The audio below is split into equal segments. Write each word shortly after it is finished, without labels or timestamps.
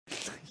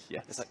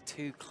Yes. It's like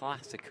two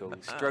classical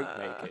stroke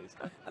makers.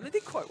 And they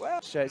did quite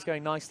well. So it's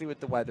going nicely with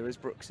the weather as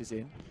Brooks is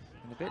in.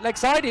 And a bit leg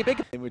sidey,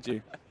 big would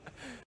you?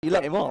 You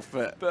let him off,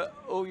 but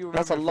all you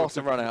that's a lot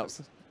of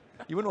run-outs.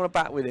 You wouldn't want to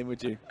bat with him,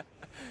 would you?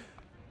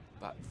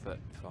 Back foot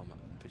from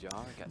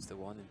Pujara gets the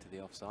one into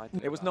the offside.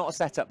 It was not a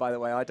setup, by the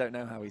way. I don't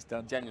know how he's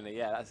done. Genuinely,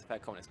 yeah, that's a fair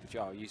comment.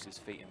 Pujara used his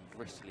feet and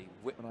bristly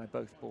whip. And I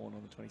both born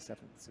on the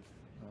 27th of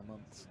our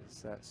months.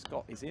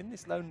 Scott is in,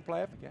 this lone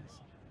player, I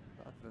guess.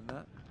 But other than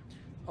that,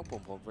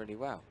 Ogborn bowled really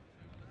well.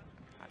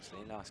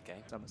 Actually, last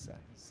game. Somerset.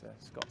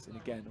 Scott's in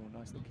again. Oh,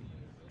 nice looking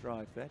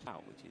drive there.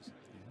 Out, which is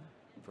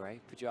brave.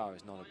 Pujara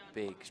is not a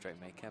big stroke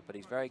maker, but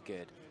he's very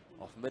good.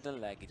 Off middle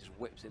leg, he just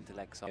whips into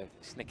leg side,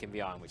 snicking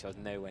behind, which I was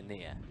nowhere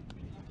near.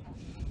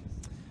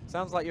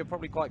 Sounds like you're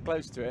probably quite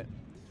close to it.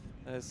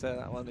 As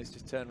that one is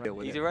just turned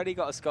around. He's already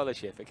got a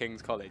scholarship at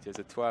King's College as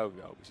a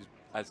 12-year-old, which is,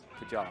 as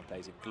Pujara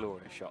plays a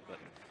glorious shot. But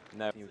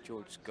no,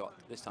 George Scott,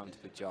 this time to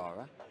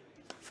Pujara.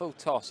 Full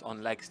toss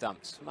on leg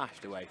stump,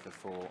 smashed away for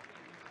 4.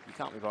 You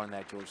can't be bowling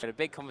there, George. Had a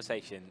big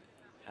conversation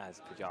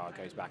as Pujara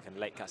goes back, and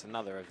late cuts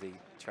another of the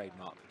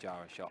trademark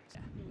Pujara shots.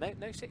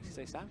 No sixes,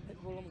 they Sam. Hit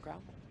the ball on the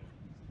ground.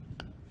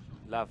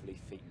 Lovely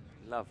feet.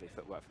 Lovely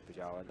footwork for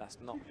Pujara. That's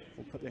not.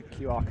 We'll put the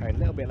QR code a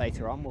little bit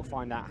later on. We'll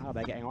find out how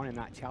they're getting on in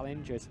that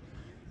challenge as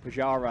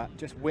Pujara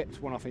just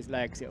whips one off his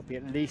legs. It'll be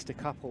at least a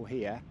couple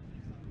here.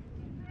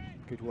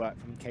 Good work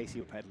from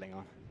Casey peddling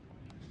on.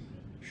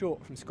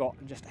 Short from Scott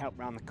and just help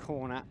round the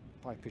corner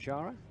by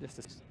Pujara. Just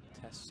a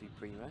Test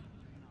Supremo.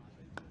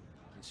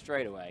 And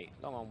straight away,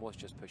 long on was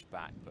just pushed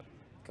back, but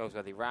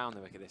Goldsworthy round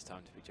the wicket this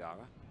time to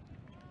Pujara.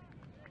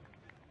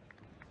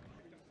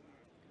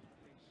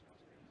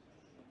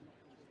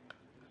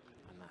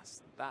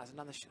 That's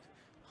another shot.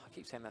 I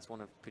keep saying that's one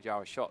of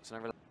Pujara's shots.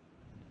 And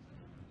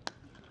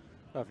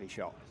lovely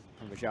shot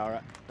from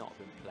Pujara. Not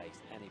been placed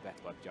any better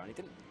by Pujara. He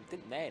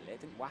didn't nail it,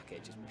 didn't whack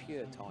it, just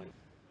pure time.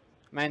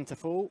 Men to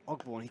fall,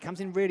 Ogborn. He comes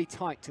in really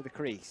tight to the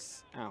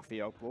crease. Alfie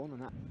Ogborn,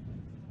 and that.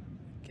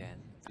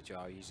 Again,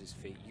 Pujara uses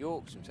feet.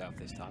 Yorks himself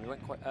this time. He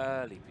went quite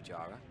early,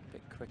 Pujara. A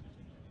bit quick.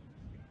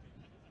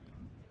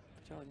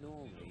 Pujara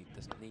normally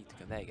doesn't need to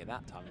go there.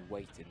 That time he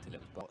waited till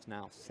it was. It's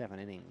now 7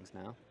 innings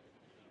now.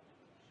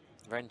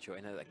 Renshaw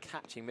in a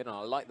catching middle.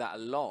 I like that a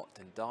lot,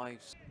 and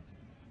dives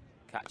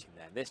catching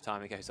there. This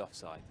time he goes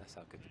offside. That's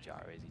how good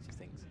Pujara is. He just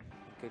thinks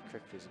a good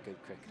cricketer is a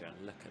good cricketer,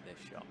 and look at this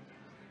shot.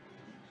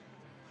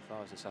 If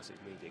I was a Sussex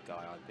media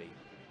guy, I'd be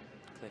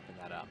clipping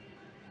that up,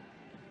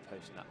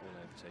 posting that all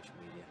over social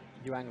media.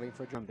 You angling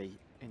for a drumbeat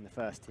in the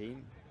first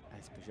team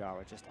as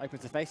Pujara just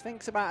opens the face,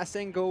 thinks about a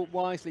single,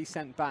 wisely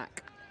sent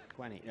back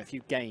 20. A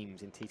few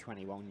games in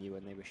T21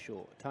 when they were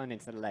short, turned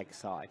into the leg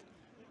side.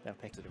 They'll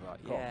pick to the right.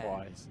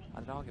 clockwise. I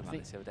had an argument about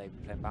this the other day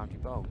playing boundary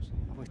bowls.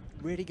 We're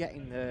really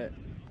getting the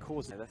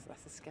cause. Yeah,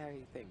 that's the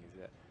scary thing, is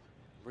that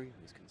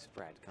rumours can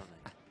spread, can't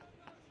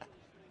they?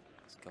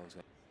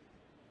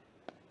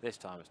 This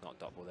time it's not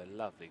dot ball, they're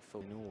lovely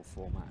full. In all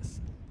formats.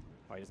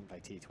 Oh, he doesn't play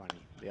T20.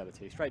 The other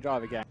two. Straight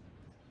drive again.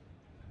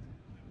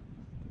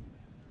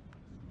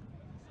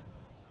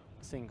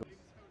 Single.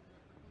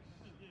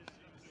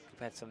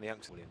 Compared to some of the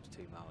youngsters Williams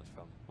 2 miles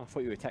from. I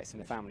thought you were texting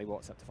the family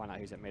WhatsApp to find out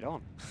who's at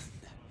mid-on.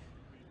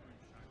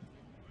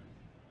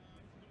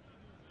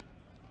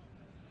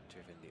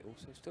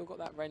 Also still got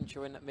that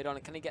Renshaw in that mid-on.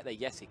 Can he get there?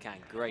 Yes, he can.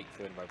 Great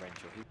fielding by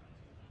Renshaw.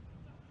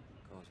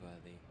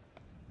 Goldsworthy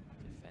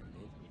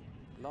defended.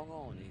 Long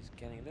on, he's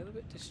getting a little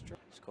bit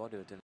distracted. Squad who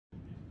are doing.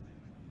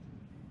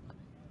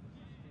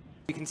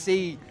 You can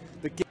see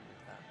the.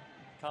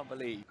 Can't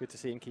believe. Good to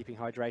see him keeping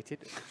hydrated.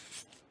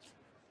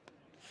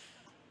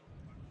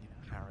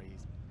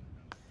 Harry's.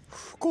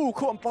 Cool,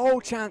 caught and bowl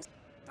chance.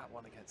 That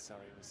one against Surrey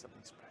was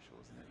something special,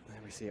 wasn't it?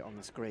 There we see it on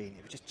the screen.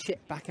 It was just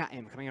chipped back at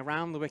him, coming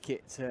around the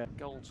wicket to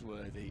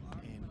Goldsworthy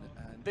in,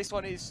 and this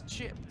one is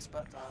chipped,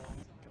 but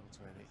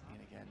Goldsworthy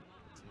in again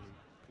to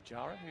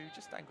Pujara, who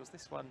just angles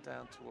this one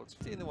down towards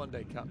in the One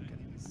Day Cup,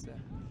 getting his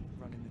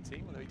run in the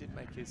team, although he did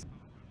make his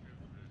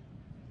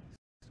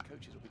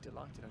coaches will be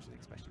delighted, actually,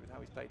 especially with how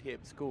he's played here.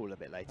 School a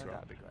bit later on.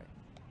 That'd be great.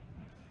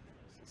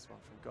 This one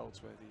from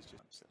Goldsworthy is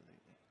just absolutely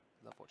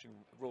love watching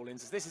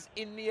Rawlins. This is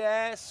in the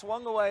air,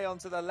 swung away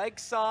onto the leg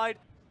side.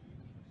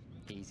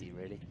 Easy,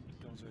 really.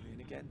 Goldsworthy in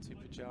again to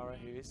Pujara,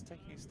 who is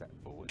taking a step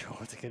forward.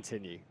 Sure to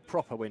continue.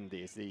 Proper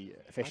windy is the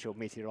official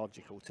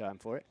meteorological term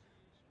for it.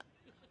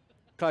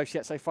 Close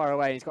yet so far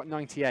away, he's got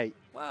 98.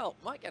 Well,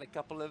 might get a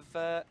couple of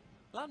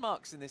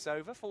landmarks in this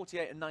over,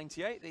 48 and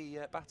 98, the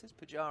batters,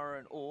 Pujara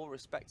and Orr,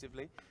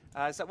 respectively.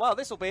 So, well,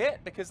 this will be it,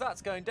 because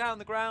that's going down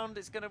the ground.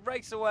 It's going to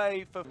race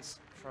away from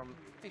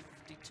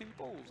 52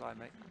 balls, I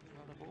make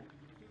on a ball,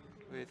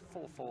 with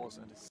 4 fours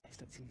and a 6. He's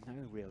looked in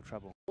no real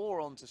trouble. 4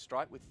 on to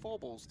strike with 4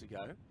 balls to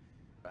go.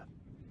 And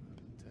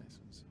this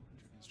one's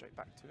driven straight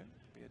back to him.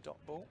 It'll be a dot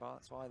ball. Well,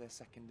 that's why they're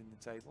second in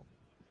the table.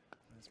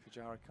 As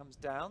Pujara comes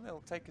down,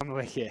 they'll take on the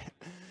wicket.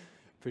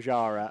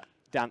 Pujara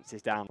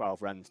dances down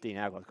 12 runs. Dean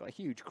Elgar's got a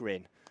huge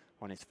grin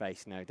on his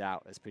face, no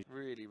doubt. As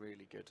really,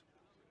 really good.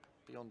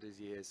 Beyond his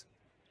years.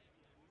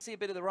 See a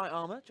bit of the right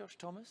armour, Josh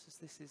Thomas, as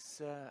this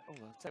is... oh, I'll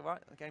tell you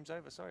right, the game's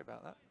over. Sorry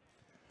about that.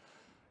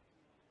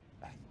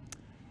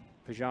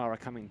 Pujara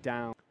coming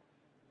down.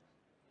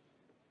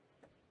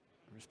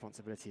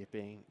 Responsibility of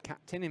being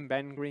captain in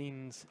Ben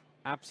Green's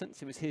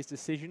absence. It was his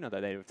decision,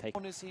 although they would have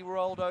taken... As he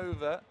rolled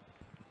over,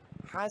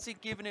 has he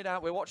given it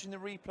out? We're watching the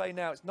replay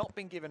now. It's not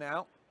been given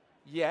out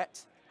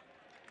yet.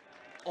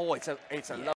 Oh, it's a